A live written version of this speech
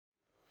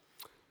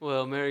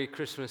Well, Merry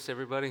Christmas,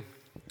 everybody.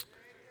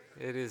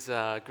 It is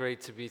great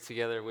to be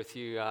together with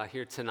you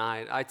here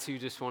tonight. I, too,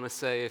 just want to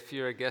say, if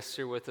you're a guest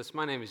here with us,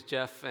 my name is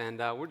Jeff, and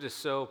we're just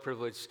so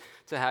privileged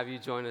to have you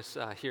join us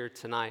here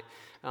tonight.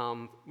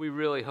 We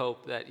really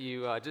hope that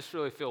you just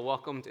really feel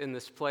welcomed in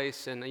this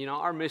place. And, you know,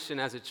 our mission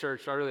as a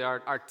church,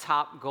 our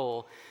top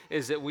goal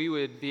is that we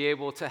would be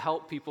able to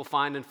help people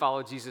find and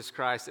follow Jesus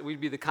Christ, that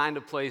we'd be the kind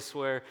of place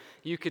where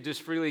you could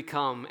just freely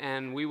come,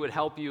 and we would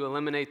help you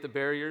eliminate the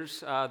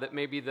barriers that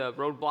may be the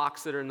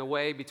roadblocks that are in the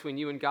way between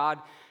you and God.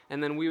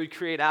 And then we would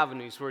create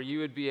avenues where you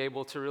would be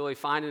able to really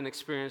find and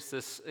experience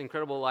this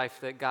incredible life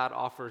that God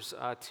offers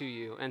to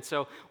you. And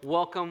so,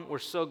 welcome. We're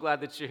so glad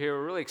that you're here.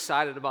 We're really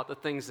excited about the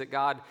things that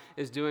God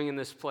is doing in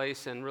this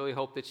place, and really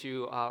hope that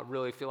you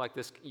really feel like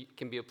this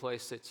can be a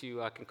place that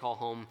you can call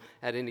home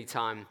at any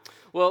time.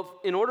 Well,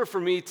 in order for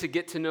me to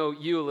get to know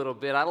you a little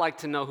bit, I like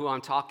to know who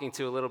I'm talking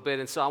to a little bit.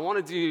 And so I want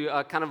to do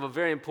kind of a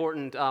very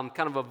important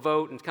kind of a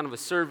vote and kind of a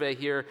survey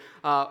here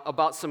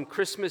about some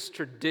Christmas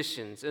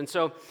traditions. And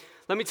so,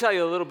 let me tell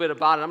you a little bit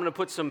about it. I'm going to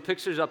put some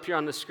pictures up here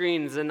on the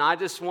screens, and I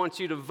just want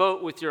you to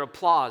vote with your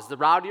applause. The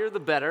rowdier,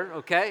 the better,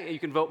 okay? You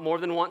can vote more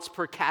than once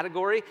per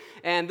category,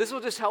 and this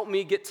will just help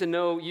me get to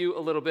know you a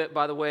little bit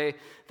by the way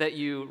that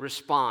you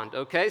respond,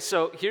 okay?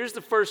 So here's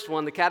the first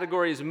one. The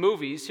category is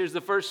movies. Here's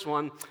the first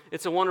one.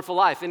 It's a Wonderful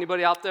Life.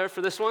 Anybody out there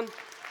for this one?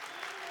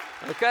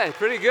 Okay,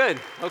 pretty good.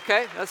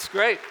 Okay, that's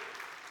great.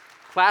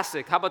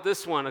 Classic. How about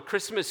this one? A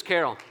Christmas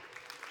Carol.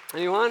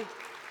 Anyone?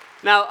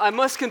 Now, I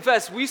must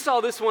confess, we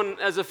saw this one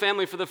as a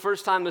family for the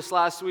first time this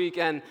last week,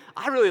 and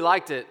I really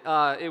liked it.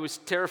 It was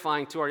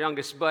terrifying to our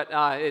youngest, but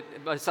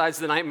besides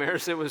the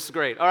nightmares, it was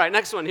great. All right,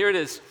 next one. Here it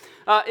is.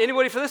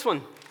 Anybody for this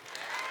one?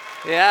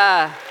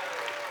 Yeah.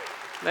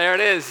 There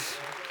it is.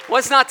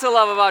 What's not to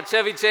love about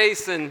Chevy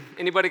Chase? And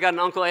anybody got an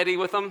Uncle Eddie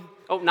with them?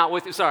 Oh, not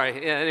with you.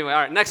 Sorry. Yeah, anyway,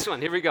 all right, next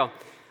one. Here we go.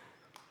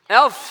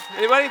 Elf.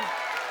 Anybody?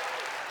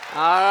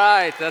 All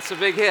right, that's a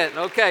big hit.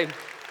 Okay.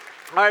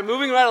 All right,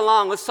 moving right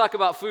along, let's talk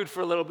about food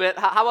for a little bit.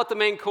 How about the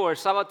main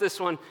course? How about this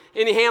one?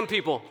 Any ham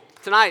people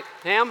tonight?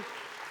 Ham?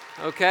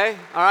 Okay.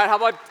 All right, how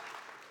about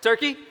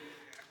turkey?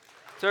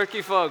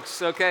 Turkey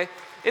folks, okay.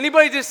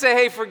 Anybody just say,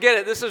 hey, forget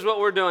it, this is what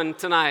we're doing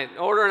tonight,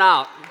 ordering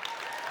out.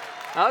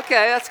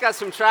 Okay, that's got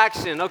some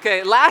traction.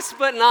 Okay, last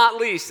but not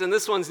least, and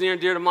this one's near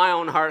and dear to my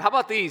own heart, how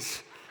about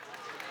these?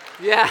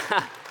 Yeah,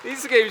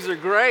 these games are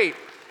great.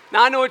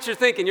 Now, I know what you're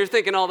thinking. You're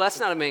thinking, oh, that's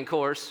not a main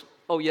course.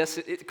 Oh, yes,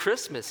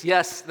 Christmas.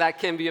 Yes, that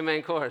can be a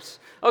main course.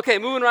 Okay,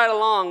 moving right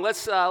along.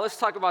 Let's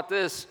talk about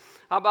this.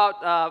 How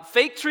about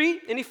fake tree?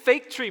 Any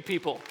fake tree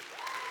people?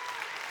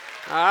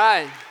 All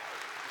right.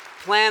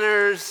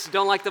 Planners,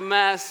 don't like the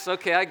mess.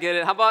 Okay, I get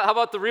it. How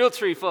about the real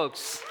tree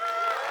folks?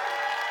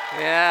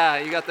 Yeah,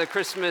 you got the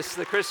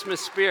Christmas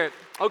spirit.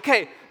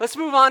 Okay, let's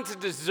move on to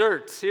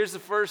desserts. Here's the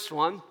first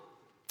one.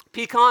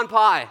 Pecan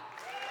pie.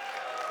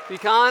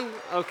 Pecan,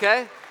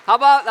 okay. How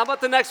about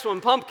the next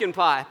one? Pumpkin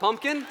pie.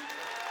 Pumpkin?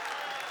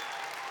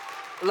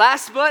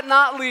 Last but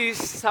not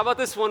least, how about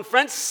this one?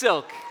 French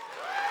silk.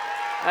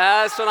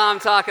 That's what I'm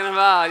talking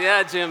about.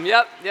 Yeah, Jim.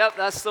 Yep,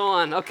 that's the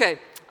one. Okay,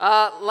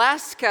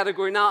 last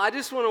category. Now, I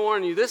just want to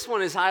warn you, this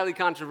one is highly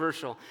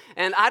controversial.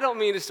 And I don't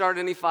mean to start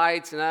any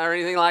fights or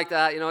anything like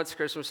that. You know, it's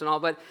Christmas and all.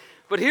 But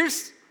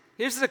here's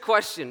the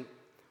question.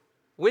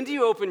 When do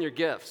you open your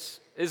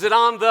gifts? Is it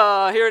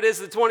here it is,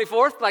 the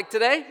 24th, like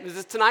today? Is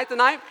it tonight, the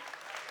night?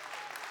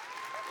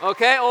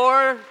 Okay,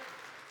 or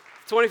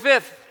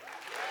 25th?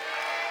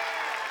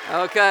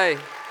 Okay,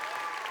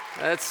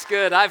 that's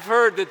good. I've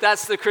heard that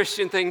that's the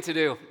Christian thing to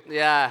do.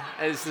 Yeah,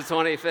 it's the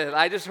 25th.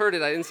 I just heard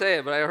it. I didn't say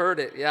it, but I heard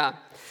it. Yeah.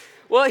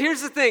 Well,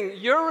 here's the thing.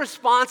 Your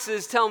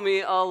responses tell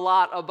me a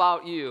lot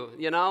about you,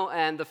 you know,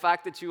 and the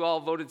fact that you all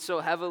voted so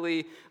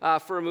heavily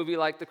for a movie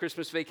like The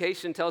Christmas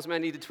Vacation tells me I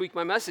need to tweak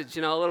my message,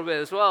 you know, a little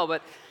bit as well.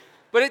 But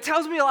it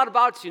tells me a lot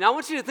about you. Now, I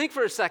want you to think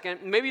for a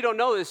second, maybe you don't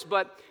know this,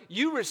 but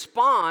you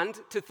respond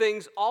to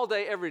things all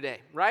day, every day,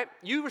 right?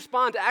 You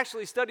respond to,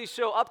 actually, studies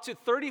show up to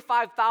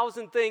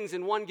 35,000 things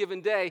in one given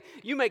day.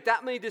 You make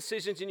that many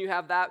decisions and you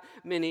have that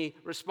many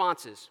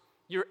responses.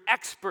 You're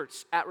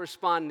experts at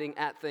responding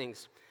at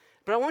things.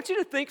 But I want you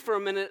to think for a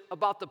minute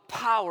about the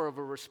power of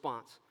a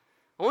response.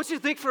 I want you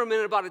to think for a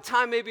minute about a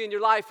time maybe in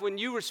your life when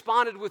you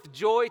responded with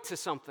joy to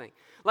something.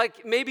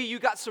 Like maybe you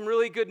got some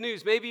really good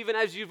news. Maybe even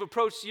as you've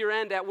approached year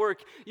end at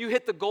work, you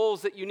hit the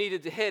goals that you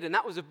needed to hit, and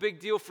that was a big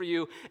deal for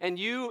you, and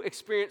you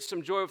experienced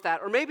some joy with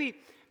that. Or maybe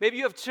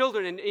you have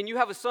children and you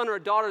have a son or a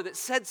daughter that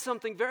said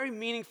something very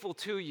meaningful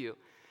to you.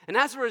 And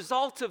as a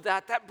result of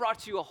that, that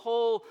brought you a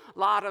whole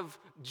lot of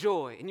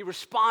joy, and you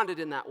responded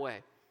in that way.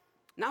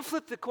 Now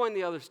flip the coin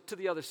to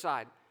the other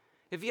side.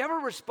 Have you ever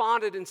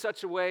responded in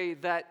such a way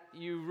that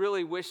you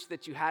really wish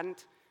that you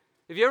hadn't?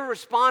 Have you ever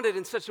responded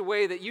in such a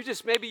way that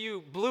maybe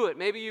you blew it,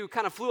 maybe you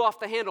kind of flew off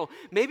the handle,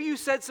 maybe you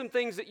said some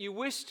things that you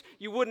wished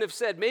you wouldn't have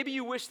said, maybe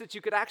you wish that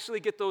you could actually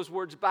get those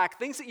words back,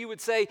 things that you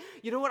would say,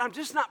 you know what, I'm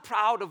just not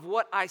proud of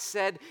what I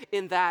said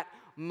in that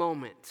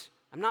moment.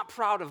 I'm not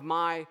proud of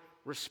my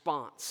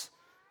response.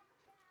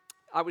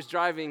 I was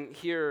driving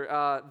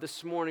here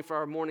this morning for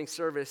our morning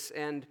service,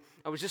 and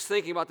I was just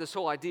thinking about this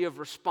whole idea of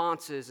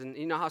responses. And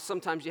you know how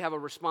sometimes you have a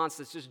response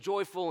that's just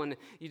joyful, and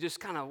you just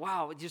kind of,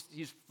 wow, you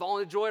just fall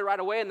into joy right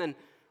away. And then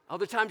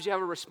other times you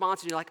have a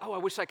response, and you're like, oh, I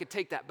wish I could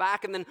take that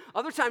back. And then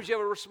other times you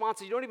have a response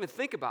that you don't even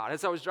think about.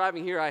 As I was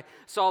driving here, I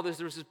saw there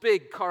was this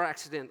big car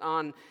accident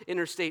on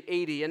Interstate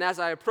 80. And as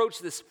I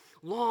approached this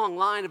long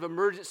line of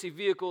emergency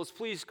vehicles,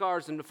 police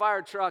cars, and a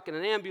fire truck, and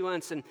an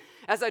ambulance. And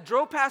as I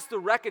drove past the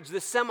wreckage,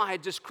 this semi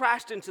had just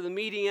crashed into the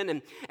median.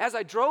 And as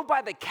I drove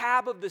by the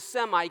cab of the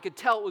semi, you could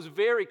tell it was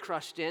very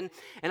crushed in.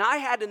 And I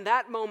had in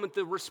that moment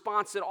the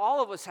response that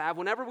all of us have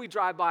whenever we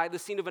drive by the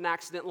scene of an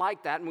accident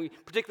like that, and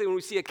particularly when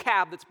we see a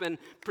cab that's been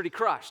pretty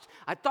crushed.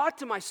 I thought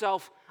to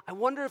myself, I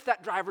wonder if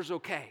that driver's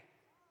okay.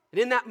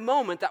 And in that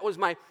moment, that was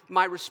my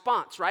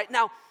response, right?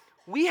 Now,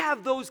 we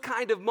have those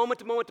kind of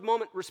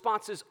moment-to-moment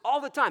responses all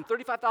the time,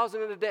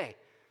 35,000 in a day.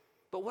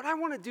 But what I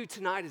want to do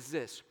tonight is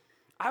this.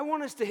 I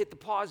want us to hit the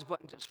pause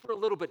button just for a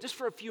little bit, just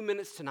for a few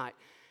minutes tonight.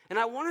 And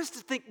I want us to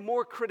think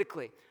more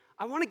critically.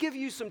 I want to give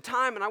you some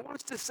time, and I want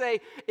us to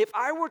say, if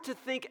I were to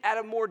think at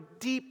a more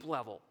deep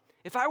level,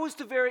 if I was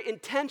to very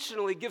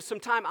intentionally give some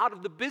time out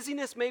of the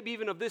busyness, maybe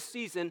even of this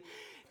season,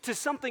 to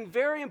something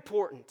very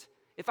important,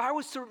 if I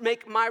was to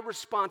make my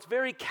response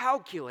very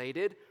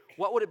calculated,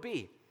 what would it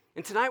be?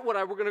 And tonight what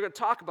we're going to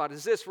talk about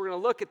is this. We're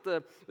going to look at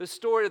the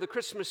story of the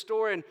Christmas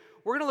story, and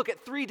we're going to look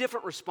at three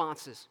different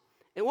responses.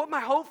 And what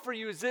my hope for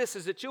you is this,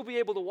 is that you'll be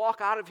able to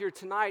walk out of here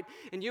tonight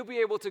and you'll be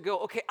able to go,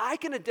 okay, I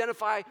can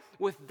identify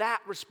with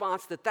that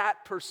response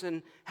that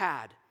person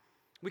had.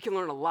 We can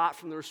learn a lot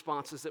from the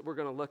responses that we're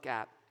going to look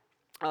at.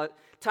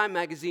 Time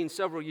magazine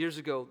several years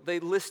ago, they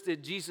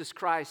listed Jesus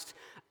Christ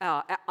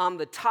on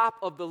the top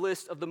of the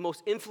list of the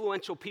most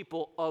influential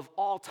people of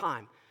all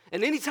time.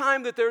 And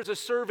anytime that there's a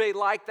survey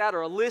like that or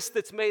a list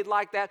that's made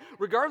like that,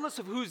 regardless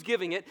of who's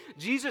giving it,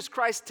 Jesus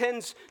Christ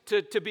tends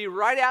to be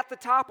right at the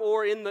top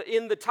or in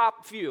the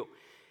top few.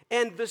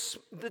 And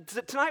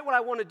tonight what I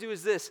want to do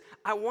is this.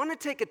 I want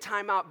to take a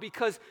time out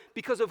because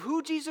of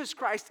who Jesus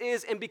Christ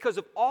is and because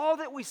of all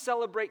that we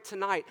celebrate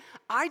tonight.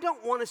 I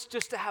don't want us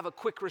just to have a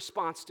quick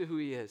response to who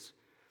he is,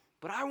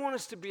 but I want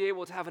us to be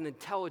able to have an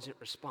intelligent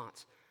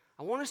response.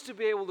 I want us to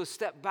be able to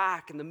step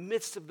back in the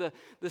midst of the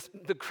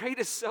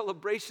greatest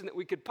celebration that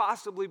we could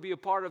possibly be a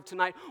part of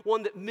tonight,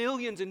 one that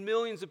millions and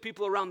millions of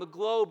people around the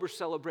globe are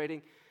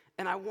celebrating.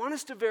 And I want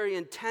us to very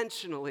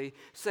intentionally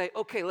say,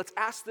 okay, let's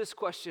ask this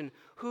question: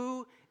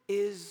 who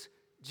is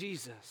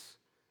Jesus?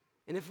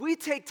 And if we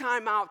take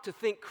time out to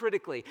think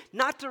critically,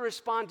 not to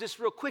respond just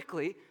real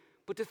quickly,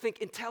 but to think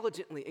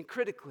intelligently and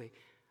critically,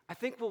 I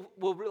think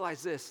we'll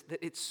realize this,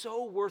 that it's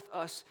so worth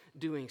us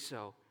doing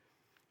so.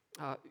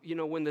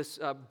 When this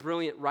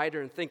brilliant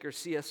writer and thinker,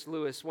 C.S.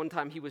 Lewis, one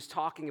time he was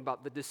talking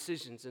about the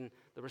decisions and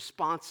the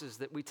responses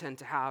that we tend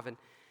to have. And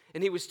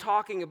he was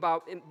talking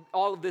about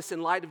all of this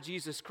in light of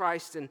Jesus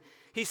Christ. And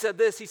he said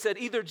this, he said,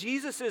 either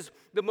Jesus is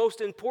the most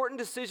important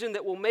decision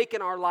that we'll make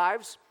in our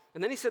lives,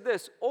 and then he said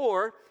this,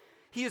 or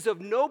he is of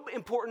no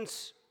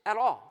importance at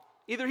all.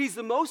 Either he's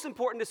the most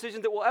important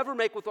decision that we'll ever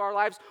make with our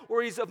lives,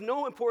 or he's of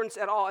no importance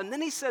at all. And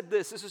then he said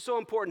this is so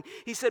important.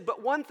 He said,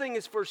 but one thing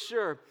is for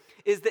sure,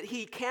 is that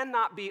he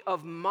cannot be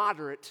of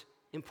moderate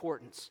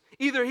importance.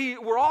 Either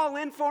we're all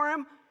in for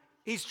him,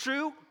 he's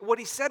true, what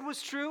he said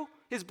was true,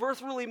 his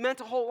birth really meant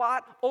a whole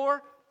lot,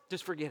 or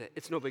just forget it,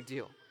 it's no big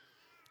deal.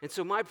 And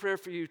so my prayer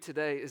for you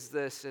today is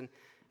this, and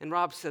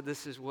Rob said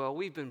this as well.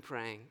 We've been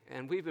praying,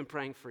 and we've been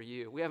praying for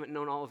you. We haven't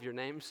known all of your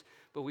names,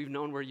 but we've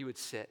known where you would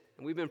sit.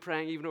 And we've been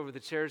praying even over the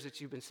chairs that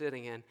you've been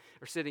sitting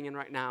in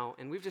right now.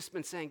 And we've just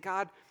been saying,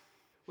 God,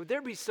 would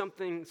there be some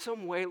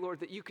way, Lord,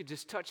 that you could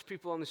just touch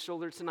people on the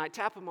shoulder tonight,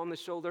 tap them on the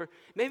shoulder,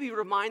 maybe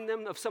remind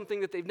them of something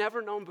that they've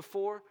never known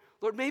before.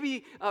 Lord,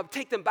 maybe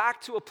take them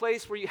back to a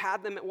place where you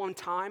had them at one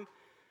time.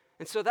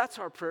 And so that's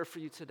our prayer for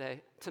you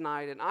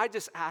tonight. And I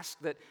just ask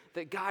that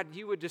God,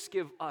 you would just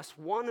give us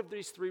one of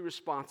these three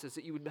responses,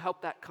 that you would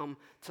help that come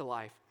to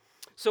life.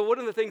 So one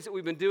of the things that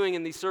we've been doing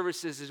in these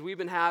services is we've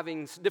been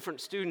having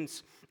different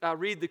students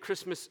read the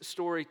Christmas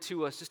story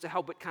to us just to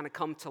help it kind of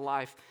come to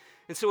life.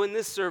 And so in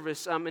this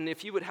service, and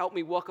if you would help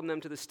me welcome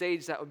them to the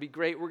stage, that would be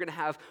great. We're going to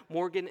have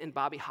Morgan and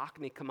Bobby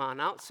Hockney come on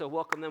out. So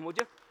welcome them, would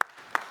you?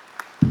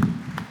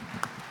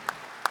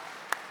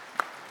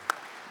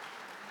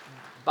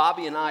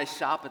 Bobby and I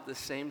shop at the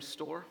same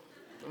store,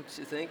 don't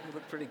you think? We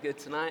look pretty good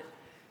tonight.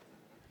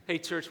 Hey,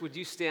 church, would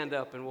you stand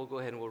up and we'll go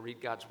ahead and we'll read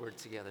God's word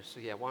together.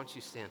 So yeah, why don't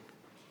you stand?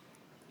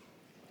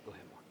 Go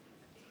ahead, Mark.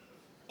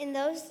 In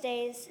those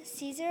days,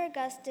 Caesar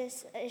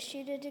Augustus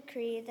issued a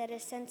decree that a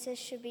census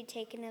should be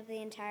taken of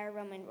the entire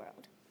Roman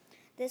world.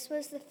 This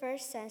was the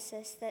first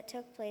census that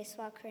took place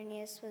while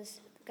Quirinius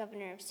was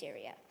governor of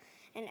Syria,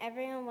 and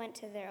everyone went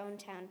to their own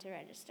town to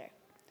register.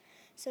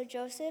 So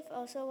Joseph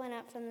also went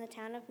up from the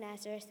town of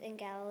Nazareth in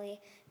Galilee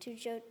to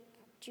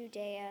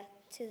Judea,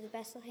 to the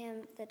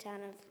Bethlehem, the town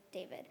of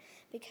David,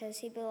 because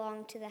he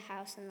belonged to the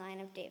house and line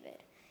of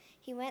David.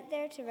 He went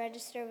there to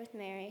register with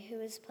Mary, who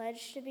was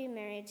pledged to be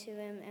married to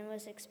him and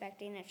was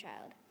expecting a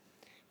child.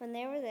 When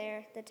they were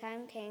there, the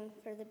time came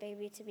for the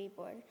baby to be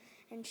born,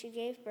 and she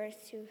gave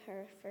birth to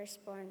her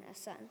firstborn, a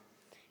son.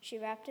 She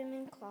wrapped him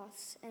in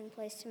cloths and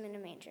placed him in a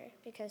manger,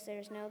 because there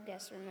was no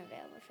guest room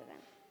available for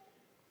them.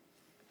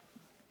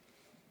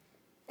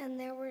 And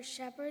there were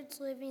shepherds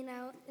living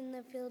out in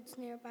the fields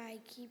nearby,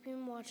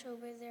 keeping watch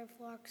over their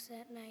flocks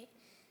at night.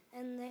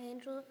 And the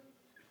angel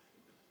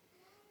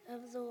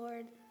of the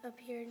Lord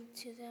appeared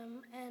to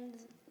them, and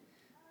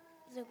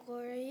the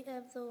glory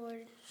of the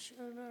Lord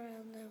shone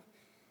around them,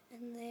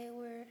 and they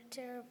were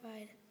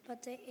terrified.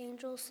 But the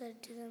angel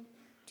said to them,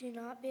 "Do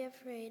not be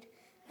afraid.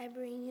 I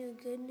bring you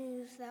good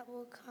news that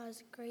will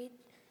cause great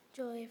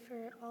joy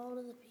for all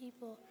of the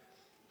people.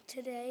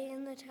 Today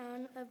in the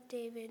town of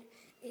David,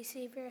 a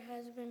Savior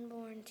has been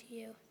born to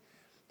you.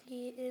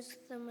 He is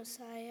the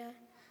Messiah,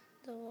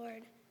 the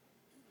Lord.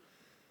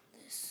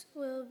 This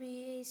will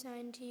be a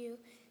sign to you.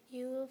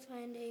 You will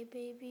find a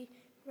baby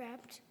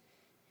wrapped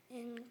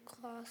in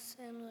cloths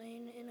and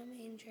laying in a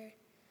manger."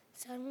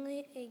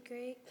 Suddenly a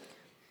great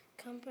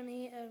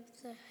company of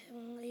the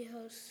heavenly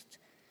host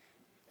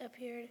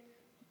appeared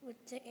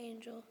with the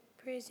angel,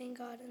 praising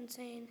God and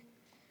saying,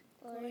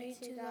 "Glory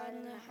to God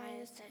in the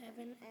highest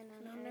heaven,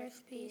 and on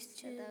earth peace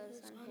to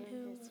those on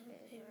whom his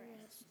favor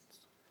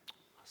rests."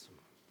 Awesome.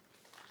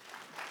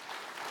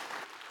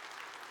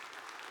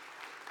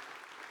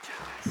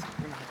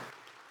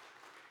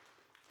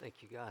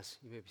 Thank you, guys.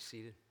 You may be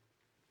seated.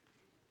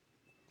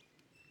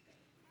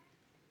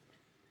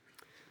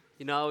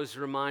 You know, I was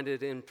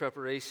reminded in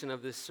preparation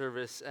of this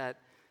service at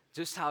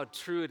just how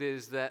true it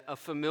is that a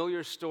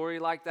familiar story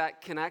like that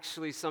can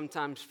actually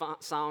sometimes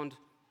sound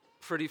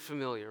pretty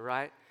familiar,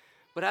 right?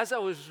 But as I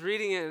was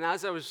reading it and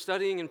as I was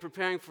studying and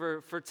preparing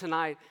for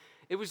tonight,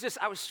 it was just,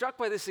 I was struck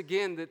by this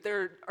again, that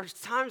there are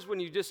times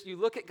when you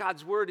look at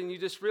God's word and you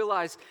just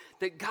realize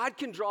that God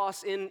can draw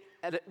us in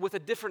with a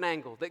different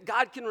angle, that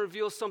God can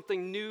reveal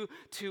something new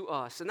to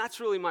us. And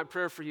that's really my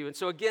prayer for you. And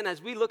so again,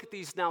 as we look at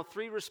these now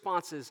 3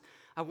 responses,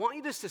 I want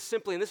you just to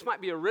simply, and this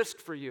might be a risk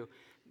for you,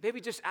 maybe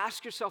just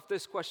ask yourself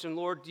this question: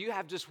 Lord, do you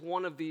have just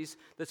one of these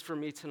that's for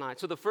me tonight?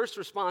 So the first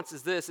response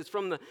is this. It's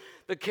from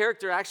the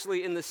character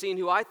actually in the scene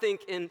who I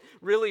think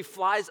really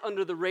flies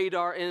under the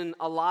radar in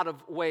a lot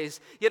of ways.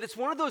 Yet it's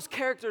one of those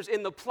characters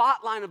in the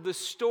plot line of this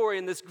story,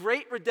 in this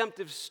great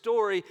redemptive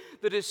story,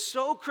 that is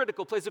so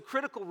critical, plays a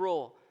critical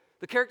role.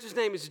 The character's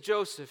name is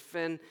Joseph,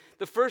 and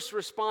the first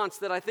response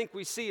that I think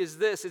we see is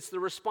this. It's the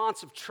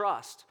response of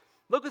trust.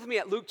 Look with me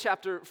at Luke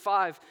chapter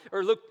 5,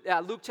 or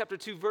Luke chapter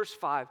 2, verse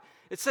 5.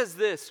 It says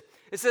this.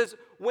 It says,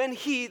 when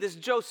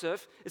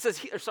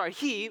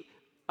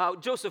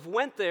Joseph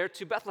went there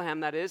to Bethlehem,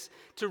 that is,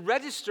 to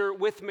register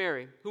with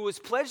Mary, who was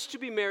pledged to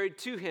be married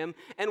to him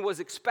and was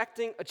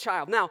expecting a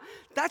child. Now,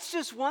 that's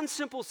just one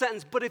simple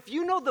sentence, but if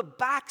you know the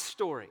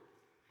backstory,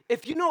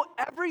 if you know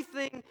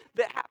everything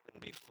that happened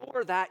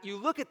before that, you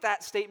look at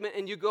that statement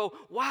and you go,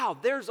 wow,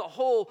 there's a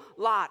whole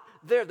lot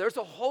there. There's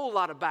a whole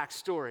lot of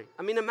backstory.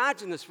 I mean,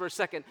 imagine this for a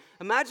second.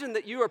 Imagine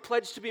that you are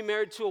pledged to be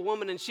married to a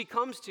woman and she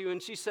comes to you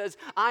and she says,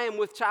 "I am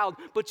with child,"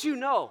 but you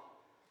know,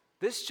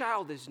 this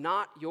child is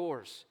not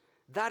yours.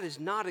 That is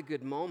not a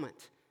good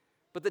moment.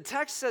 But the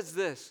text says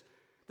this.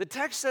 The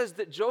text says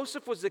that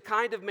Joseph was the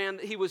kind of man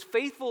that he was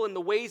faithful in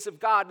the ways of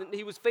God, and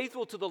he was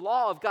faithful to the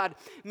law of God,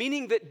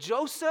 meaning that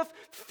Joseph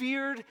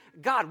feared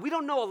God. We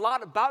don't know a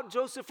lot about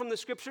Joseph from the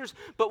scriptures,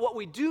 but what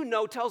we do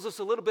know tells us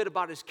a little bit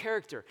about his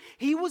character.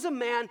 He was a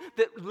man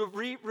that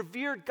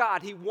revered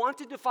God. He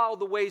wanted to follow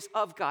the ways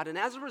of God, and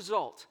as a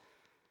result,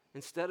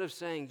 instead of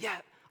saying,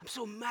 "Yeah, I'm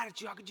so mad at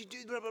you, how could you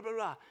do blah, blah, blah,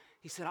 blah,"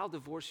 he said, "I'll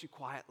divorce you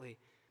quietly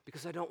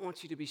because I don't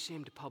want you to be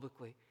shamed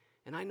publicly.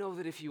 And I know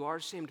that if you are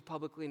shamed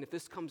publicly, and if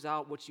this comes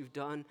out, what you've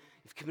done,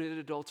 you've committed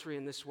adultery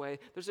in this way,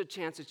 there's a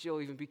chance that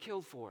you'll even be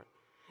killed for it."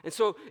 And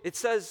so it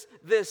says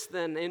this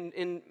then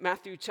in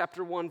Matthew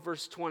chapter 1,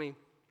 verse 20.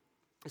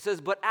 It says,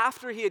 "But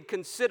after he had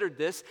considered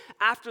this,"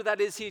 after that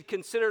is he had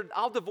considered,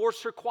 "I'll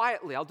divorce her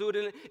quietly. I'll do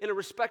it in a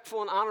respectful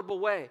and honorable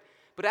way."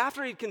 But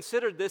after he'd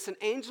considered this, an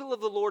angel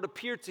of the Lord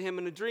appeared to him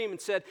in a dream and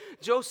said,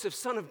 "Joseph,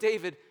 son of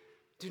David,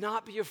 do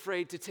not be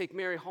afraid to take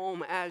Mary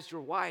home as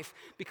your wife,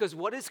 because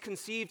what is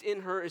conceived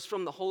in her is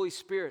from the Holy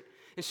Spirit.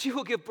 And she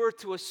will give birth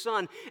to a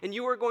son, and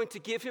you are going to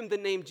give him the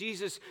name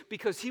Jesus,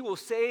 because he will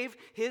save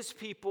his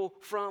people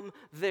from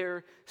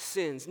their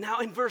sins." Now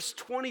in verse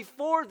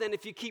 24 then,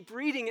 if you keep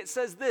reading, it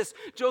says this: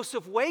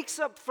 Joseph wakes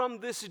up from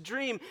this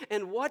dream,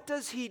 and what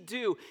does he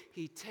do?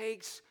 He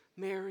takes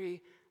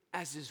Mary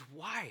as his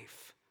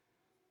wife.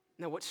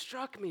 Now what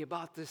struck me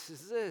about this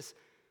is this: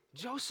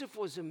 Joseph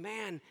was a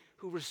man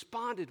who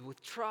responded with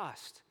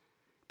trust,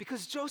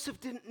 because Joseph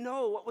didn't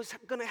know what was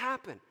going to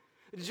happen.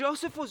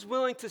 Joseph was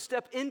willing to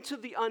step into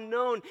the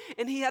unknown,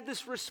 and he had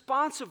this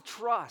response of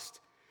trust.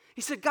 He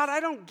said, "God,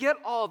 I don't get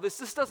all this.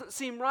 This doesn't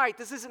seem right.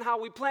 This isn't how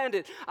we planned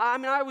it. I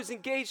mean, I was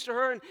engaged to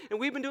her, and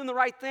we've been doing the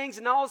right things,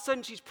 and all of a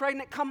sudden she's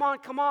pregnant. Come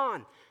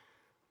on.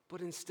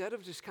 But instead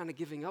of just kind of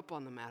giving up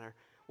on the matter,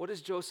 what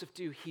does Joseph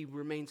do? He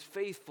remains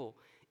faithful,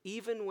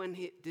 even when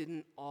it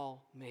didn't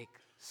all make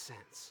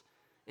sense.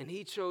 And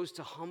he chose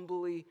to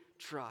humbly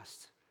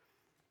trust.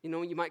 You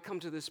know, you might come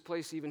to this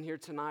place even here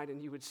tonight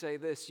and you would say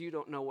this, you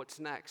don't know what's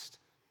next.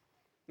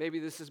 Maybe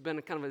this has been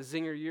a kind of a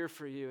zinger year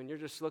for you and you're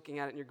just looking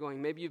at it and you're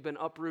going, maybe you've been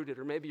uprooted,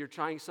 or maybe you're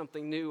trying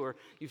something new, or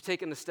you've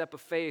taken a step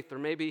of faith, or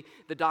maybe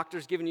the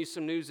doctor's given you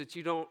some news that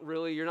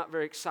you're not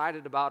very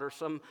excited about, or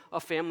a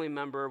family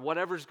member, or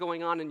whatever's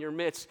going on in your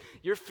midst.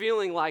 You're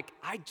feeling like,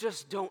 I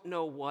just don't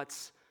know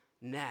what's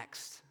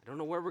next. I don't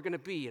know where we're going to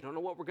be. I don't know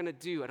what we're going to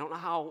do. I don't know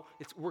how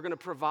we're going to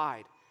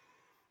provide.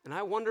 And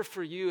I wonder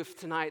for you if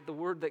tonight the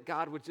word that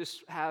God would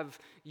just have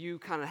you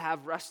kind of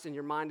have rest in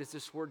your mind is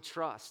this word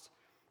trust.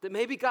 That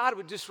maybe God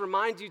would just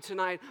remind you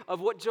tonight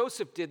of what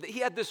Joseph did, that he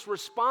had this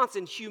response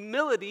in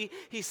humility.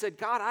 He said,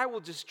 God, I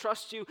will just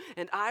trust you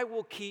and I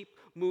will keep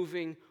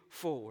moving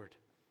forward.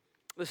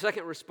 The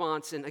second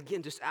response, and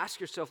again, just ask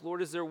yourself,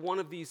 Lord, is there one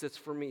of these that's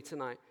for me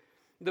tonight?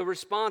 The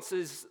response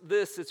is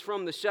this, it's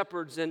from the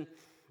shepherds, and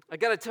I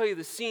got to tell you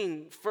the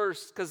scene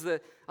first, because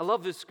I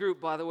love this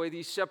group, by the way,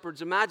 these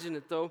shepherds. Imagine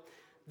it, though.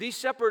 These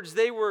shepherds,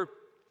 you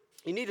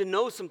need to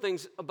know some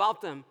things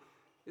about them.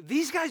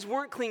 These guys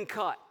weren't clean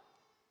cut.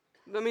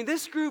 I mean,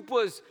 this group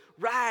was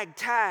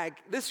ragtag.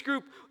 This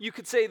group, you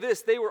could say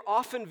this, they were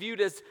often viewed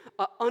as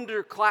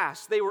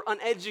underclass. They were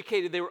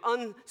uneducated. They were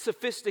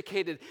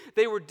unsophisticated.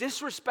 They were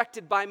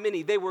disrespected by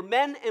many. They were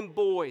men and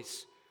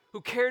boys who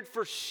cared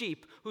for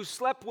sheep, who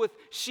slept with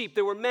sheep.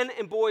 They were men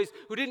and boys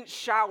who didn't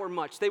shower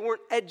much. They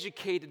weren't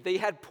educated. They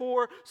had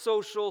poor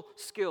social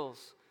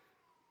skills.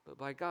 But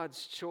by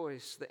God's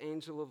choice, the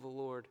angel of the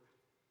Lord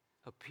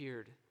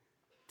appeared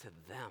to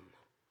them.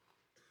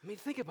 I mean,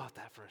 think about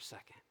that for a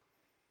second.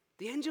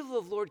 The angel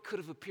of the Lord could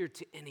have appeared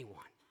to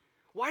anyone.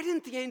 Why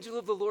didn't the angel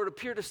of the Lord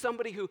appear to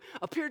somebody who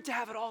appeared to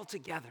have it all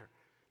together?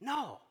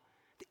 No.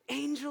 The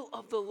angel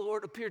of the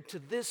Lord appeared to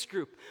this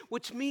group,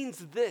 which means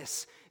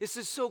this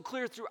is so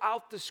clear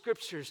throughout the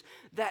scriptures,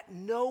 that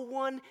no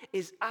one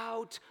is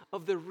out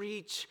of the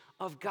reach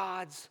of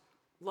God's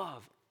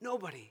love.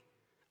 Nobody.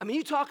 I mean,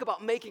 you talk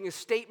about making a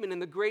statement in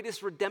the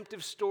greatest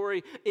redemptive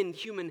story in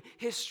human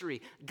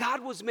history.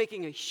 God was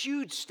making a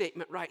huge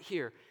statement right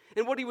here.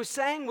 And what he was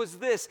saying was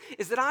this,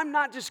 is that I'm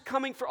not just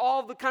coming for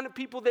all the kind of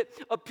people that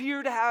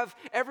appear to have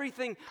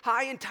everything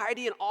high and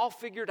tidy and all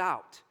figured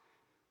out.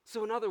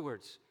 So in other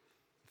words,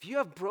 if you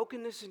have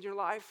brokenness in your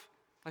life,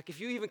 like if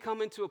you even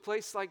come into a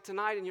place like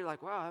tonight and you're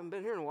like, wow, I haven't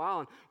been here in a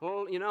while,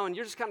 and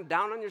you're just kind of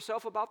down on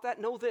yourself about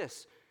that, know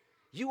this,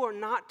 you are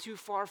not too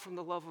far from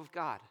the love of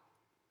God.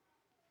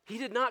 He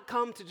did not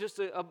come to just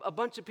a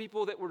bunch of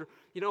people that were,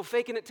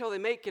 faking it till they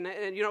make it,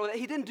 and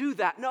he didn't do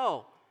that,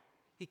 no.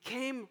 He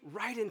came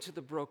right into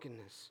the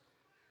brokenness.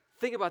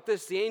 Think about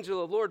this. The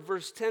angel of the Lord,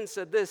 verse 10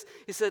 said this.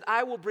 He said,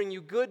 I will bring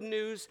you good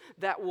news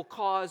that will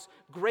cause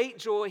great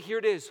joy. Here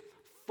it is.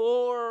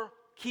 For,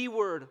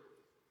 keyword,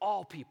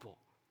 all people.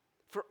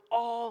 For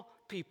all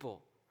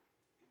people.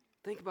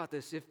 Think about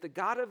this. If the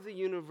God of the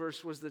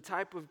universe was the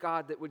type of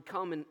God that would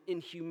come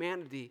in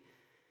humanity,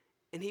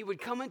 and he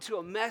would come into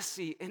a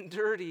messy and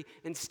dirty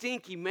and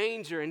stinky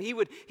manger, and he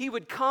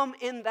would come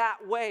in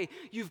that way,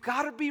 you've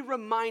got to be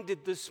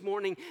reminded this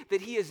morning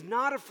that he is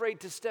not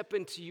afraid to step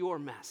into your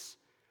mess,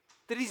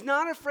 that he's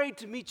not afraid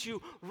to meet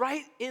you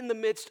right in the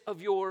midst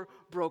of your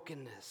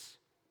brokenness.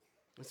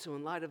 And so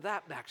in light of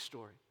that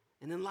backstory,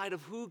 and in light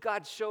of who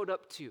God showed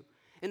up to,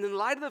 and in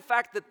light of the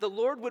fact that the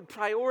Lord would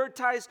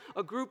prioritize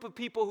a group of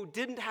people who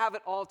didn't have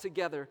it all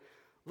together,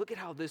 look at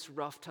how this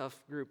rough, tough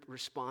group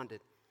responded.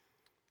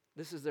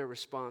 This is their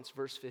response,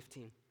 verse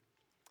 15. It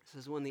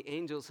says, when the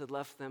angels had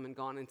left them and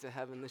gone into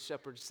heaven, the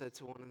shepherds said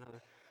to one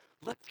another,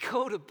 let's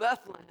go to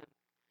Bethlehem.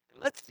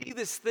 Let's see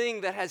this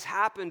thing that has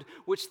happened,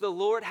 which the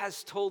Lord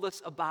has told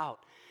us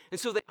about.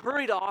 And so they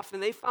hurried off,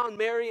 and they found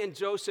Mary and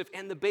Joseph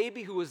and the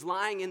baby who was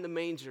lying in the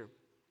manger.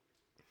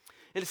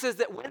 And it says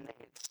that when they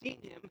had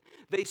seen him,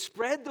 they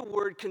spread the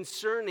word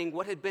concerning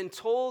what had been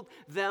told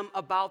them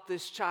about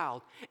this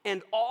child.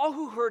 And all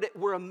who heard it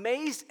were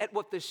amazed at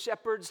what the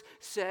shepherds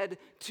said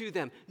to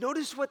them.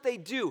 Notice what they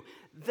do.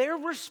 Their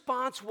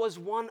response was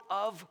one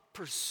of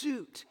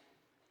pursuit.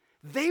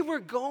 They were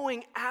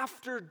going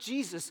after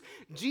Jesus.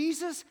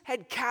 Jesus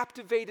had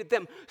captivated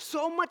them,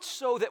 so much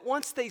so that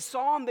once they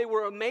saw him, they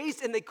were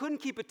amazed and they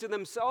couldn't keep it to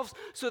themselves,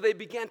 so they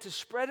began to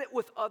spread it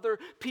with other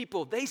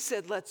people. They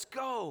said, let's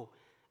go.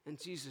 And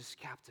Jesus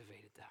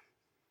captivated them.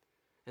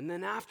 And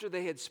then after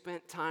they had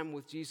spent time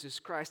with Jesus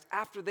Christ,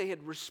 after they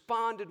had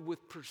responded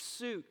with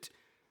pursuit,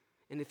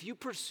 and if you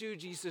pursue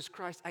Jesus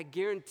Christ, I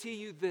guarantee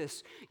you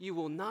this, you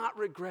will not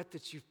regret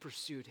that you've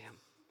pursued him.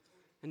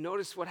 And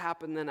notice what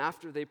happened then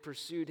after they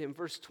pursued him.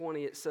 Verse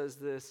 20, it says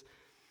this.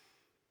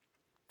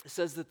 It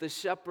says that the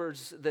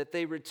shepherds, that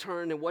they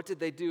returned, and what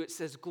did they do? It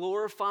says,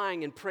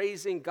 glorifying and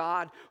praising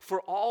God for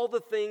all the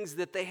things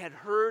that they had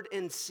heard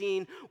and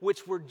seen,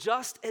 which were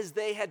just as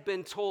they had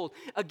been told.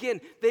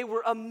 Again, they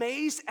were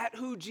amazed at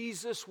who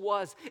Jesus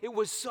was. It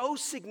was so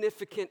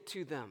significant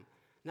to them.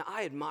 Now,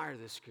 I admire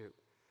this group.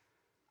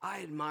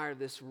 I admire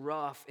this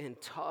rough and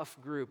tough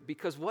group,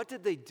 because what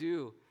did they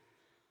do?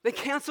 They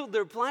canceled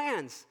their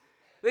plans.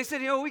 They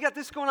said, we got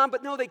this going on,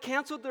 but no, they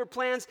canceled their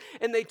plans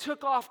and they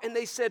took off and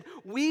they said,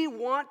 we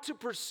want to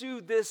pursue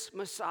this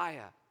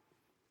Messiah.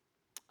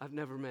 I've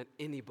never met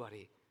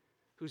anybody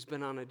who's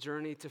been on a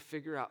journey to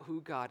figure out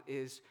who God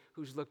is,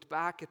 who's looked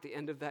back at the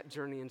end of that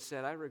journey and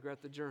said, I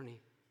regret the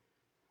journey.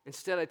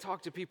 Instead, I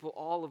talk to people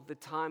all of the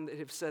time that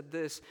have said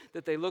this,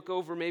 that they look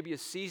over maybe a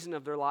season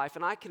of their life,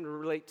 and I can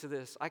relate to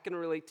this. I can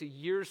relate to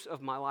years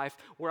of my life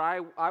where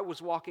I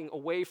was walking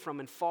away from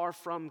and far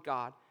from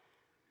God.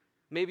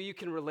 Maybe you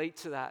can relate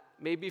to that.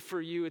 Maybe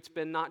for you it's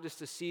been not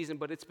just a season,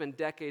 but it's been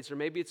decades, or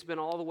maybe it's been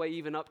all the way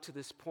even up to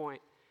this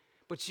point.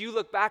 But you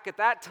look back at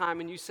that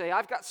time and you say,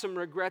 I've got some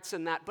regrets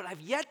in that, but I've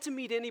yet to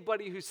meet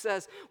anybody who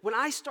says, when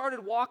I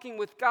started walking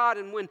with God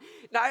and when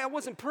I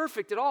wasn't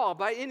perfect at all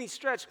by any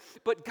stretch,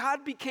 but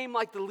God became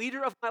like the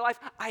leader of my life,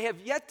 I have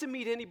yet to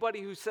meet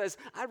anybody who says,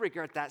 I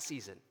regret that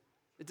season.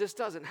 It just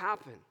doesn't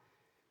happen.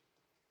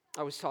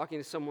 I was talking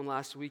to someone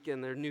last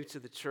weekend, they're new to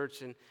the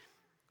church, and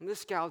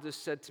this gal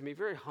just said to me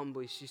very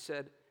humbly, she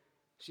said,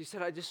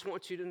 I just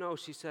want you to know,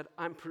 she said,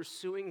 I'm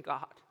pursuing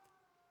God.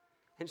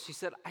 And she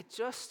said, I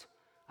just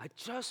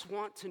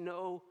want to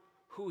know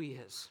who he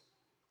is.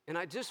 And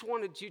I just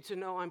wanted you to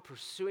know I'm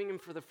pursuing him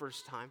for the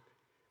first time.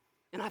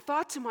 And I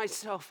thought to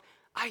myself,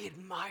 I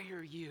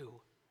admire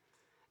you.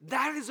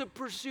 That is a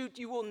pursuit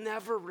you will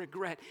never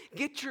regret.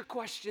 Get your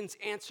questions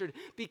answered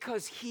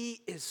because he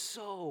is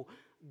so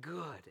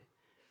good.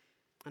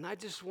 And I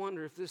just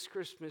wonder if this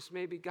Christmas,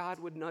 maybe God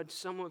would nudge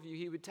some of you.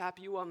 He would tap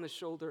you on the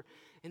shoulder,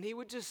 and he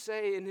would just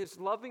say in his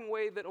loving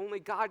way that only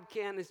God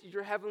can, as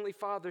your heavenly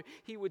Father,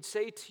 he would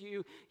say to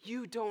you,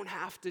 you don't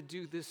have to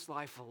do this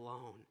life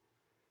alone.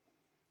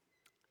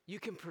 You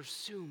can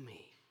pursue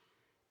me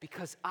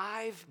because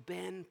I've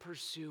been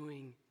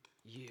pursuing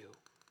you.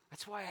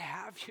 That's why I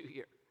have you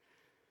here.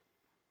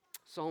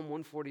 Psalm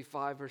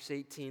 145, verse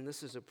 18,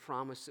 this is a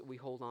promise that we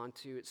hold on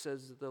to. It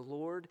says, the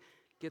Lord,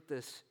 get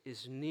this,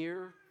 is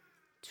near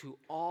to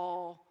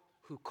all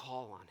who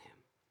call on him.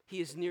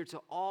 He is near to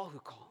all who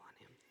call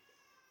on him.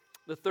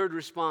 The third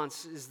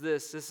response is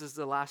this. This is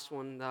the last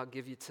one that I'll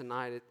give you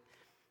tonight.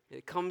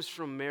 It comes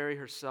from Mary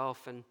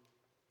herself. And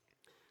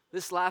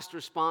this last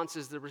response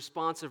is the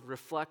response of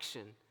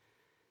reflection.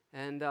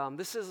 And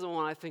this is the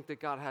one I think that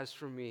God has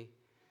for me.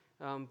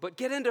 But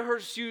get into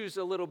her shoes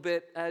a little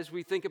bit as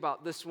we think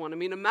about this one. I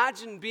mean,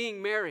 imagine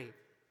being Mary.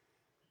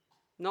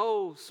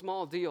 No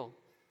small deal.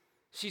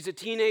 She's a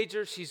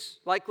teenager, she's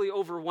likely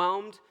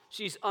overwhelmed,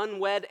 she's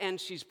unwed, and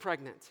she's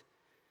pregnant.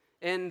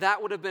 And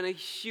that would have been a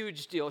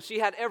huge deal. She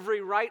had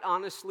every right,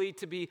 honestly,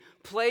 to be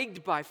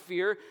plagued by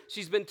fear.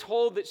 She's been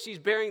told that she's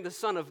bearing the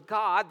Son of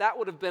God. That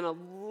would have been a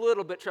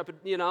little bit kind of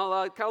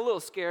a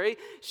little scary.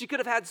 She could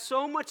have had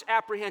so much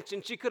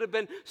apprehension. She could have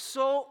been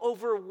so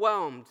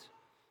overwhelmed.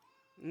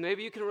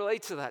 Maybe you can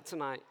relate to that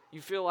tonight.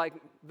 You feel like,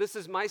 this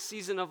is my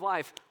season of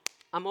life.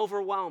 I'm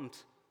overwhelmed.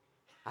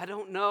 I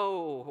don't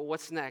know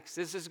what's next.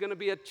 This is going to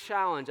be a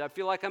challenge. I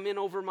feel like I'm in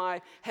over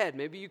my head.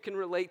 Maybe you can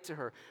relate to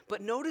her.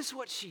 But notice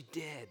what she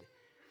did.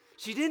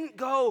 She didn't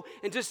go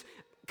and just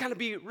kind of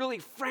be really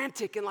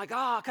frantic and like,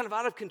 kind of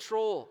out of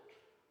control.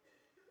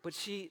 But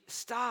she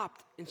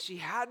stopped and she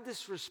had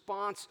this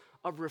response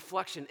of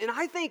reflection. And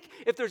I think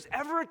if there's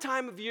ever a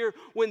time of year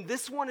when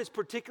this one is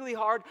particularly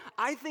hard,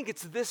 I think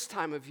it's this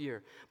time of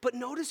year. But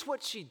notice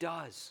what she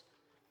does.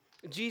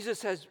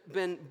 Jesus has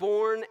been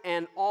born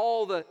and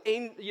all the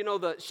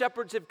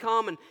shepherds have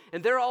come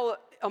and they're all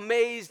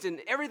amazed and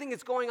everything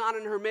is going on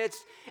in her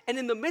midst. And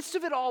in the midst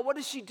of it all, what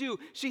does she do?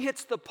 She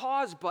hits the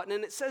pause button.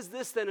 And it says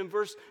this then in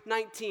verse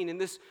 19, in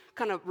this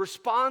kind of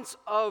response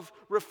of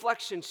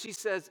reflection,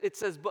 it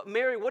says, but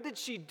Mary, what did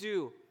she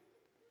do?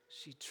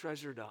 She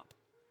treasured up.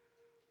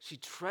 She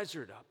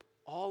treasured up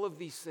all of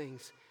these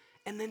things.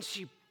 And then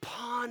she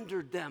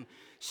pondered them.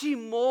 She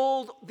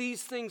mulled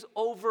these things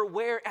over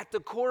where? At the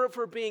core of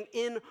her being,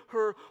 in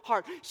her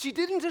heart. She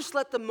didn't just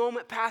let the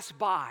moment pass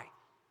by.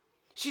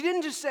 She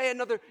didn't just say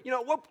another,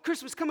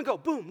 Christmas, come and go,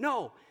 boom.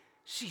 No,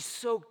 she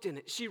soaked in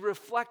it. She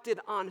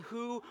reflected on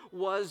who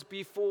was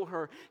before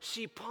her.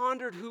 She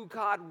pondered who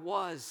God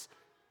was.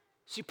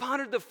 She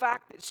pondered the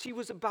fact that she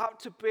was about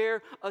to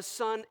bear a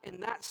son,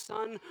 and that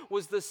son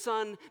was the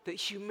son that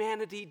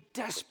humanity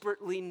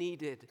desperately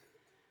needed.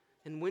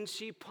 And when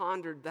she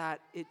pondered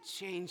that, it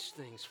changed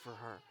things for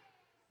her.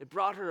 It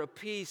brought her a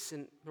peace,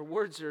 and her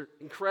words are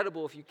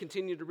incredible if you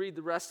continue to read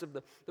the rest of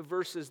the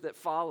verses that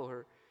follow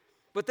her.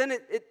 But then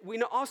we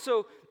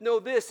also know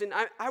this, and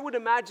I would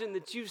imagine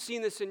that you've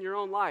seen this in your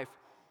own life.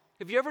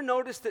 Have you ever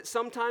noticed that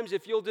sometimes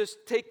if you'll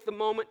just take the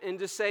moment and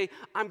just say,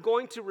 I'm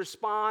going to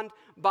respond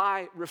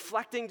by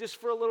reflecting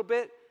just for a little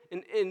bit,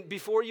 and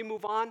before you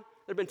move on?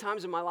 There have been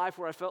times in my life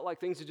where I felt like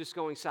things are just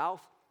going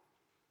south.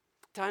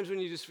 Times when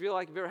you just feel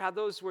like, have you ever had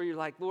those where you're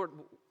like, Lord,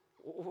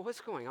 what's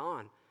going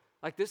on?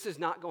 Like, this is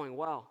not going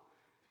well.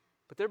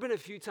 But there have been a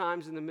few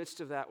times in the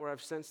midst of that where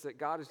I've sensed that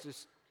God has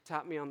just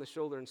tapped me on the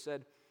shoulder and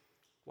said,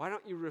 why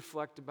don't you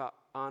reflect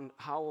on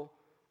how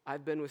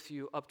I've been with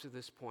you up to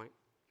this point?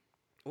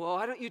 Well,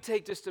 why don't you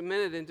take just a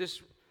minute and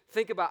just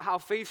Think about how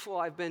faithful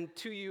I've been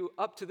to you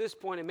up to this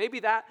point. And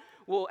maybe that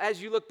will,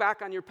 as you look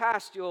back on your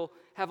past, you'll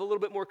have a little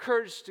bit more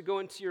courage to go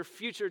into your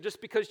future just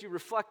because you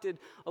reflected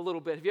a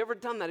little bit. Have you ever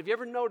done that? Have you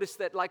ever noticed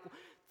that like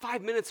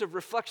 5 minutes of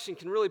reflection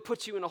can really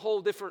put you in a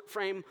whole different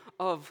frame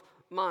of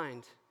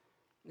mind?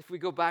 If we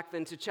go back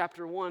then to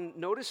chapter 1,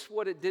 notice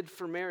what it did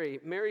for Mary.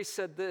 Mary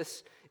said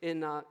this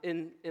in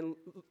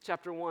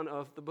chapter 1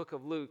 of the book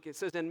of Luke. It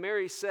says, and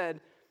Mary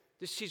said,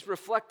 she's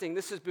reflecting.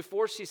 This is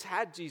before she's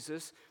had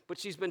Jesus, but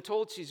she's been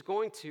told she's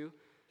going to.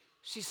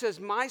 She says,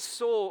 my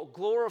soul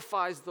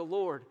glorifies the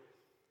Lord,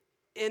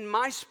 and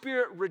my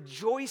spirit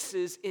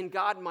rejoices in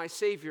God my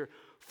Savior,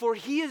 for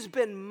he has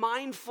been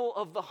mindful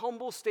of the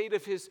humble state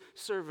of his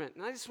servant.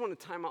 And I just want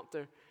to time out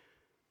there.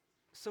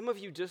 Some of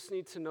you just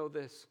need to know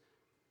this,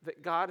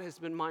 that God has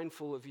been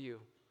mindful of you.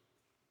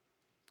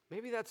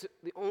 Maybe that's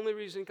the only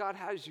reason God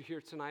has you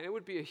here tonight. It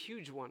would be a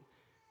huge one.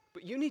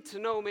 But you need to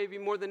know maybe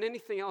more than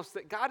anything else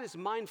that God is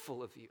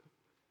mindful of you.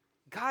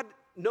 God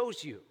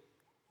knows you.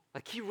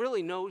 Like he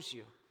really knows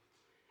you.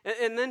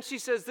 And then she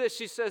says this.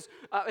 She says,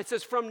 it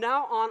says, from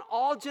now on,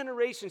 all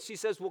generations, she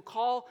says, will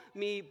call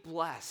me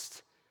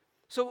blessed.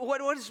 So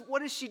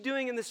what is she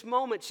doing in this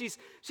moment?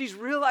 She's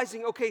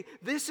realizing, okay,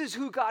 this is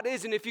who God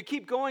is. And if you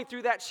keep going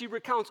through that, she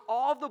recounts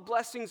all the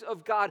blessings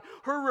of God.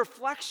 Her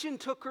reflection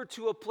took her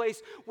to a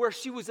place where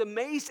she was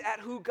amazed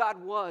at who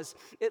God was.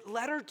 It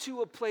led her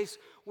to a place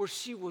where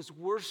she was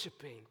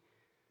worshiping.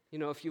 You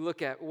know, if you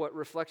look at what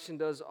reflection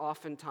does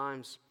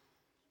oftentimes,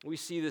 we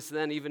see this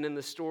then even in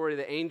the story.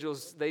 The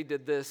angels, they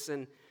did this.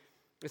 And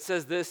it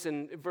says this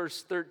in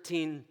verse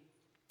 13.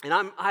 And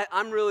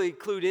I'm really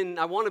clued in.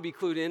 I want to be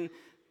clued in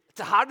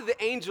to how do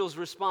the angels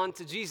respond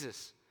to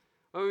Jesus?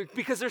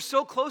 Because they're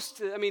so close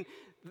to,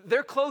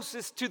 they're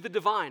closest to the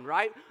divine,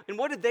 right? And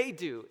what did they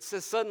do? It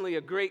says suddenly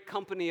a great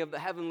company of the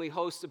heavenly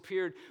hosts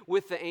appeared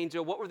with the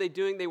angel. What were they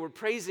doing? They were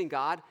praising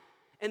God,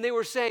 and they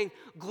were saying,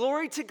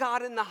 glory to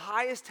God in the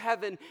highest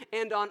heaven,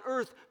 and on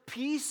earth,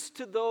 peace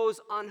to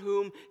those on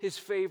whom his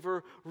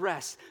favor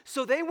rests.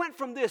 So they went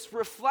from this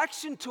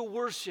reflection to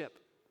worship.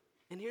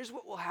 And here's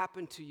what will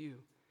happen to you.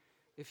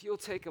 If you'll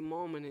take a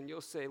moment and you'll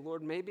say,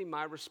 Lord, maybe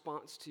my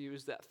response to you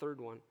is that third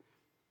one.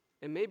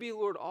 And maybe,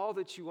 Lord, all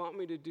that you want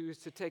me to do is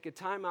to take a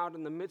time out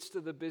in the midst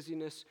of the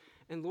busyness.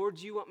 And Lord,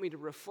 you want me to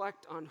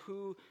reflect on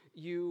who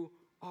you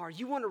are.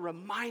 You want to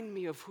remind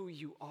me of who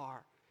you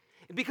are.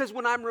 Because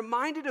when I'm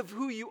reminded of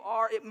who you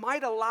are, it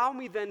might allow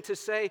me then to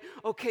say,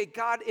 okay,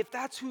 God, if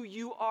that's who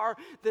you are,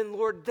 then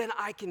Lord, then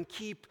I can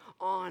keep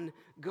on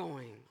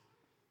going.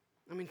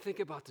 Think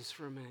about this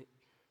for a minute.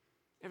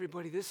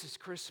 Everybody, this is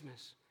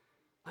Christmas.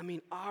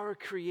 Our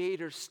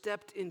Creator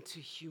stepped into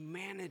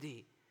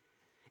humanity.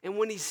 And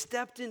when he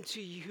stepped into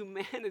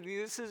humanity,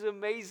 this is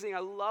amazing. I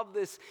love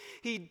this.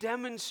 He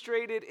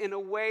demonstrated in a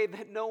way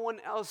that no one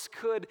else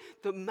could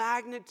the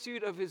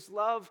magnitude of his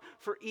love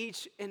for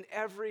each and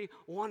every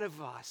one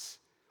of us.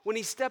 When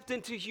he stepped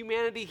into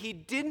humanity, he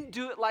didn't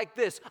do it like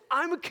this.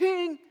 I'm a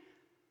king,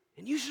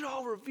 and you should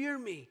all revere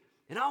me,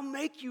 and I'll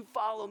make you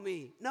follow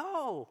me.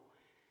 No,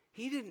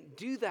 he didn't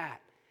do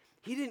that.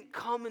 He didn't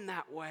come in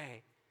that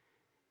way.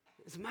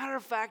 As a matter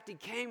of fact, he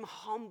came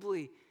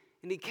humbly,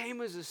 and he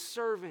came as a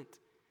servant.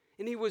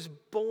 And he was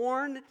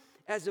born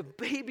as a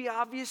baby,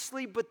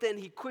 obviously, but then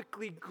he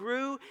quickly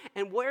grew.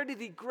 And where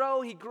did he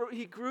grow? He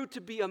grew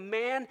to be a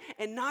man,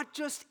 and not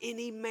just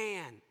any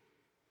man.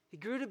 He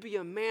grew to be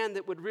a man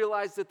that would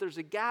realize that there's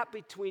a gap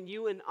between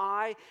you and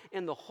I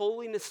and the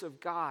holiness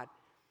of God.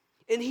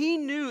 And he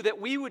knew that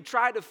we would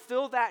try to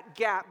fill that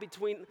gap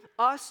between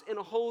us and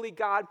a holy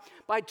God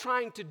by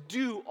trying to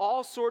do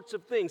all sorts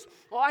of things.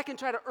 Oh, I can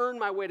try to earn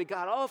my way to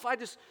God. Oh, if I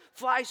just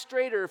fly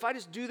straight, or if I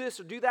just do this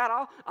or do that,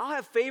 I'll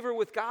have favor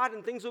with God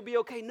and things will be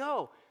okay.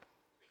 No.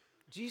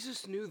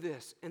 Jesus knew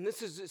this, and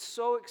this is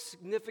so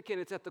significant.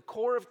 It's at the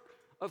core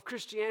of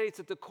Christianity. It's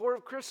at the core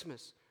of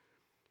Christmas.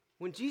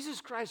 When Jesus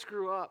Christ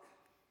grew up,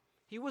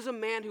 he was a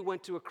man who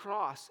went to a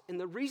cross. And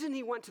the reason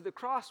he went to the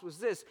cross was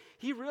this.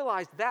 He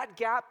realized that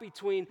gap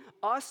between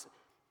us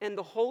and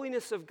the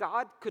holiness of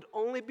God could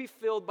only be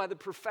filled by the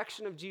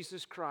perfection of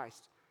Jesus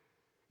Christ.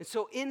 And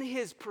so in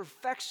his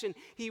perfection,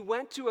 he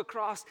went to a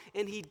cross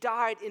and he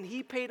died, and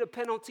he paid a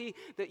penalty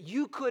that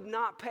you could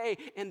not pay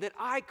and that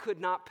I could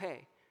not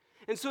pay.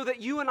 And so that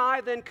you and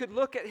I then could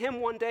look at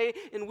him one day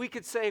and we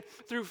could say,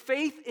 through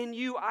faith in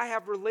you, I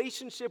have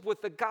relationship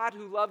with the God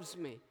who loves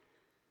me.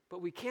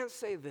 But we can't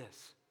say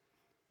this.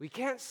 We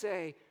can't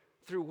say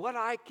through what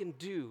I can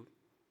do,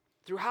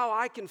 through how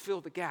I can fill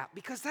the gap,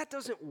 because that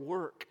doesn't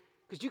work,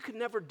 because you can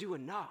never do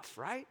enough,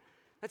 right?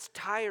 That's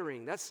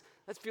tiring. That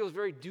feels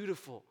very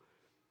dutiful.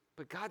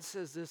 But God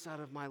says this,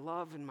 out of my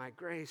love and my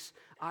grace,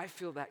 I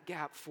fill that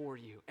gap for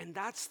you. And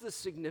that's the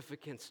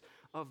significance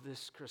of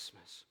this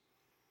Christmas.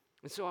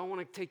 And so I want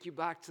to take you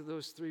back to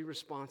those three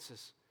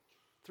responses.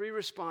 Three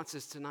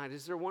responses tonight.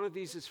 Is there one of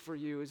these is for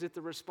you? Is it the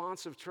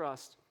response of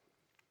trust?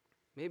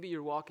 Maybe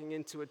you're walking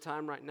into a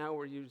time right now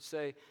where you'd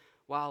say,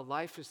 wow,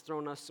 life has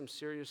thrown us some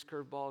serious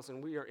curveballs,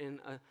 and we are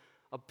in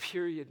a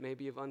period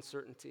maybe of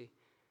uncertainty,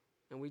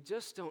 and we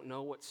just don't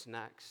know what's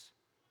next.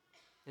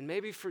 And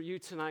maybe for you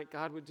tonight,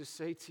 God would just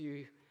say to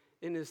you,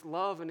 in his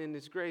love and in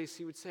his grace,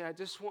 he would say, I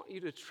just want you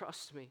to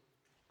trust me.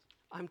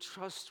 I'm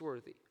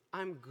trustworthy.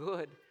 I'm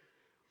good.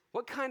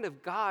 What kind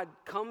of God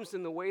comes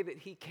in the way that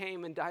he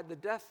came and died, the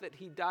death that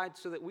he died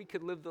so that we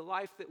could live the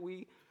life that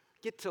we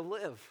get to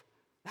live?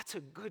 That's a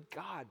good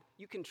God.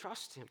 You can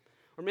trust him.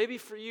 Or maybe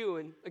for you,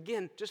 and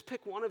again, just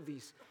pick one of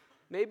these.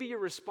 Maybe your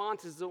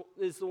response is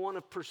the one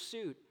of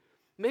pursuit.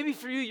 Maybe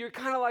for you, you're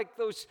kind of like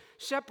those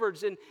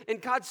shepherds, and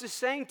God's just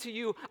saying to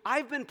you,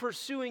 I've been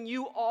pursuing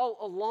you all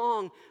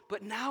along,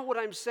 but now what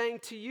I'm saying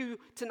to you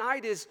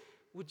tonight is,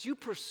 would you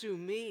pursue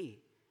me?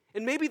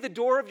 And maybe the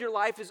door of your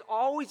life has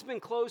always been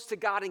closed to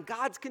God, and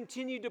God's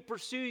continued to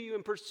pursue you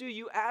and pursue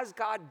you as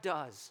God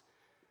does.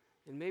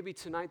 And maybe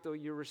tonight, though,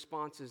 your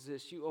response is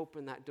this. You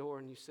open that door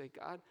and you say,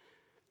 God,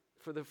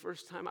 for the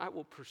first time, I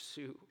will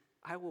pursue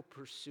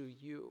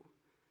you.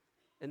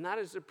 And that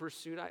is a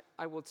pursuit,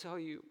 I will tell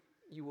you,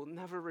 you will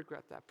never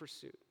regret that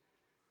pursuit.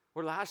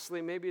 Or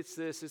lastly, maybe it's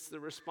this, it's the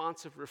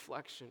response of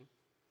reflection.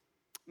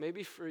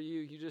 Maybe for you,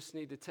 you just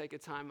need to take a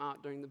time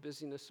out during the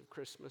busyness of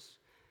Christmas,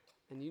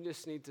 and you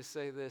just need to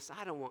say this,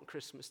 I don't want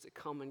Christmas to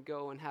come and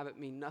go and have it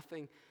mean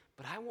nothing,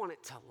 but I want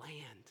it to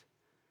land.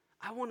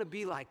 I want to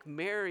be like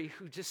Mary,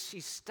 who she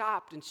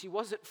stopped and she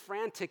wasn't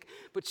frantic,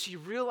 but she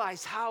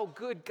realized how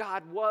good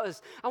God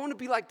was. I want to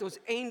be like those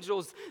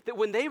angels that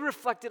when they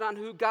reflected on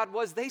who God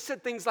was, they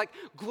said things like,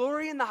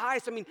 glory in the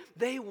highest. I mean,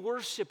 they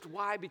worshiped.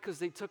 Why? Because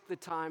they took the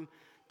time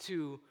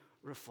to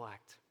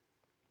reflect.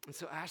 And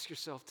so ask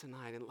yourself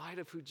tonight, in light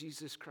of who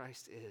Jesus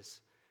Christ is,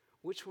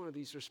 which one of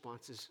these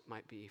responses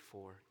might be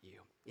for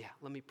you? Yeah,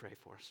 let me pray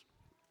for us.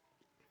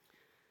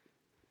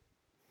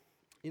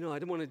 You know, I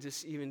want to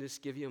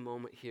just give you a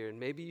moment here, and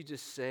maybe you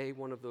just say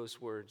one of those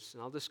words,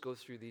 and I'll just go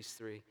through these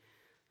three.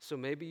 So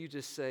maybe you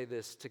just say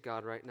this to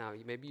God right now.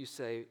 Maybe you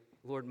say,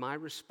 Lord, my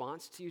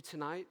response to you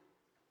tonight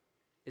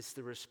is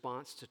the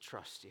response to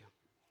trust you.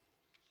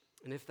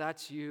 And if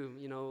that's you,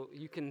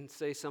 you can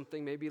say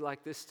something maybe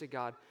like this to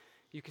God.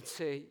 You can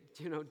say,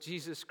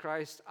 Jesus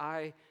Christ,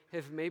 I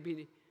have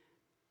maybe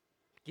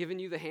given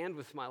you the hand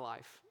with my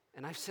life,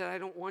 and I've said I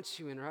don't want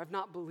you in, or I've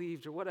not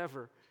believed, or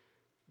whatever.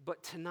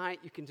 But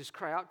tonight you can just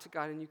cry out to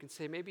God and you can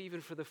say, maybe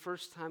even for the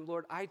first time,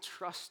 Lord, I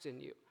trust in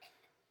you.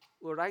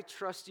 Lord, I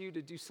trust you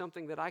to do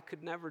something that I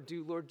could never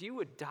do. Lord, you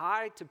would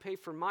die to pay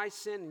for my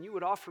sin and you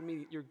would offer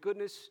me your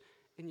goodness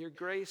and your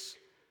grace.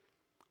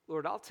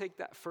 Lord, I'll take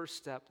that first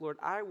step. Lord,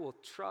 I will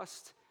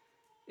trust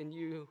in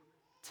you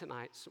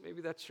tonight. So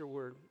maybe that's your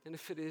word. And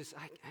if it is,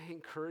 I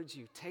encourage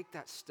you, take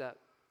that step.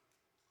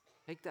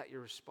 Make that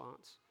your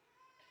response.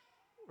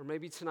 Or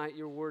maybe tonight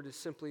your word is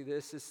simply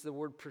this. It's the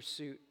word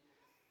pursuit.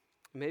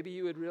 Maybe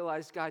you would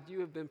realize, God,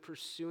 you have been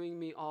pursuing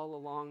me all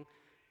along,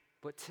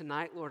 but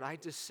tonight, Lord, I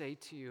just say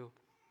to you,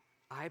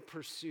 I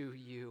pursue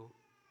you.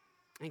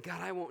 And God,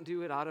 I won't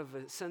do it out of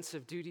a sense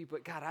of duty,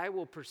 but God, I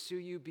will pursue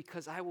you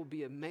because I will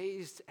be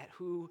amazed at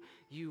who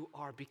you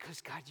are, because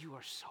God, you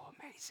are so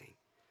amazing.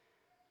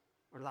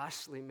 Or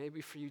lastly, maybe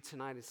for you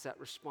tonight, it's that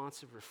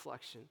responsive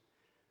reflection.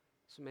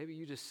 So maybe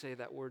you just say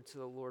that word to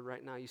the Lord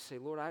right now. You say,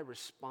 Lord, I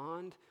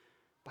respond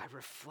by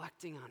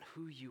reflecting on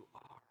who you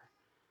are.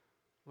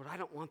 Lord, I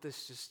don't want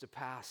this just to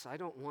pass. I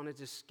don't want to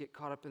just get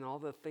caught up in all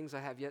the things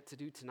I have yet to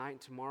do tonight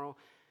and tomorrow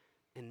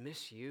and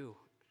miss you.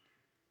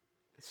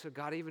 And so,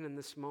 God, even in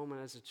this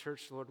moment as a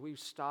church, Lord, we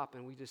stop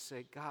and we just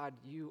say, God,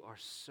 you are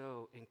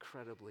so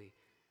incredibly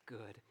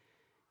good.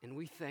 And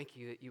we thank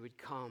you that you would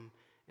come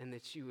and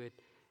that you would,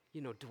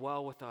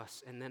 dwell with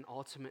us, and then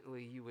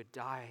ultimately you would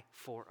die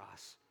for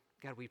us.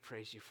 God, we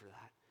praise you for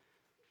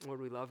that.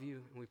 Lord, we love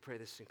you, and we pray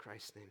this in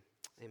Christ's name.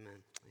 Amen.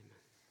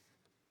 Amen.